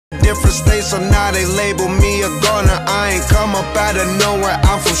different state, so now they label me a goner. I ain't come up out of nowhere,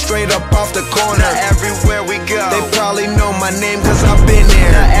 I'm from straight up off the corner. Now everywhere we go, they probably know my name cause I've been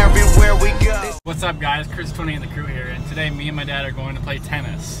there. Now everywhere we go. What's up guys, Chris 20 and the crew here, and today me and my dad are going to play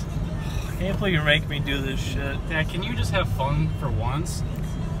tennis. I can't believe you make me do this shit. Dad, can you just have fun for once?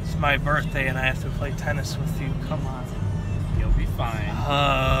 It's my birthday and I have to play tennis with you, come on. You'll be fine.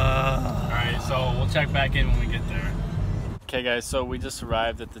 Alright, so we'll check back in when we get there. Okay guys, so we just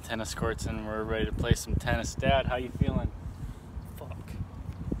arrived at the tennis courts and we're ready to play some tennis. Dad, how you feeling? Fuck.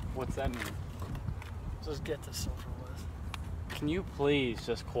 What's that mean? Just get this over with. Can you please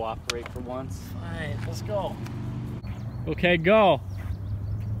just cooperate for once? Fine, let's go. Okay, go.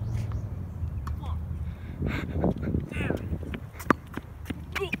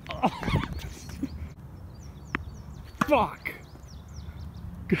 Fuck.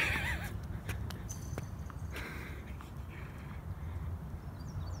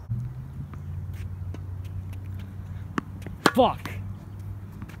 Fuck.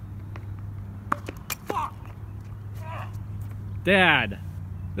 Fuck. Dad,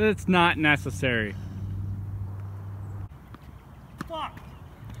 that's not necessary. Fuck.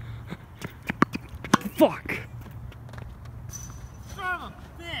 Fuck. Son of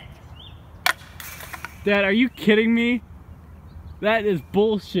a bitch. Dad, are you kidding me? That is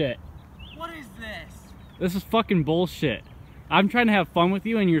bullshit. What is this? This is fucking bullshit. I'm trying to have fun with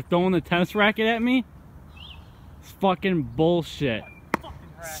you and you're throwing the tennis racket at me? It's fucking bullshit.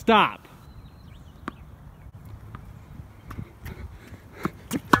 Stop.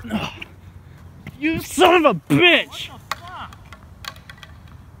 You son of a bitch! What the fuck?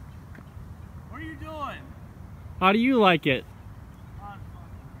 What are you doing? How do you like it?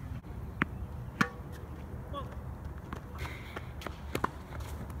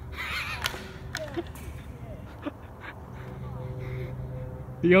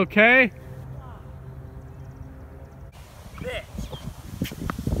 You okay? Bitch.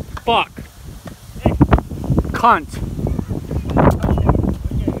 Fuck. Cunt.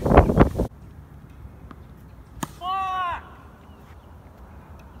 Fuck.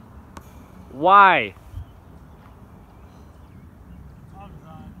 Why?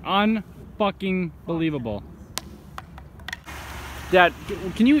 Unfucking believable. Dad,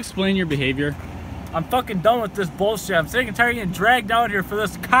 can you explain your behavior? I'm fucking done with this bullshit. I'm sick and tired of getting dragged out here for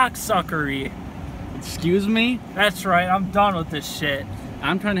this cocksuckery. Excuse me? That's right, I'm done with this shit.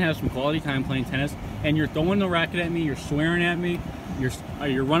 I'm trying to have some quality time playing tennis, and you're throwing the racket at me, you're swearing at me,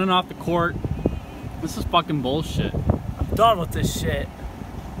 you're running off the court. This is fucking bullshit. I'm done with this shit.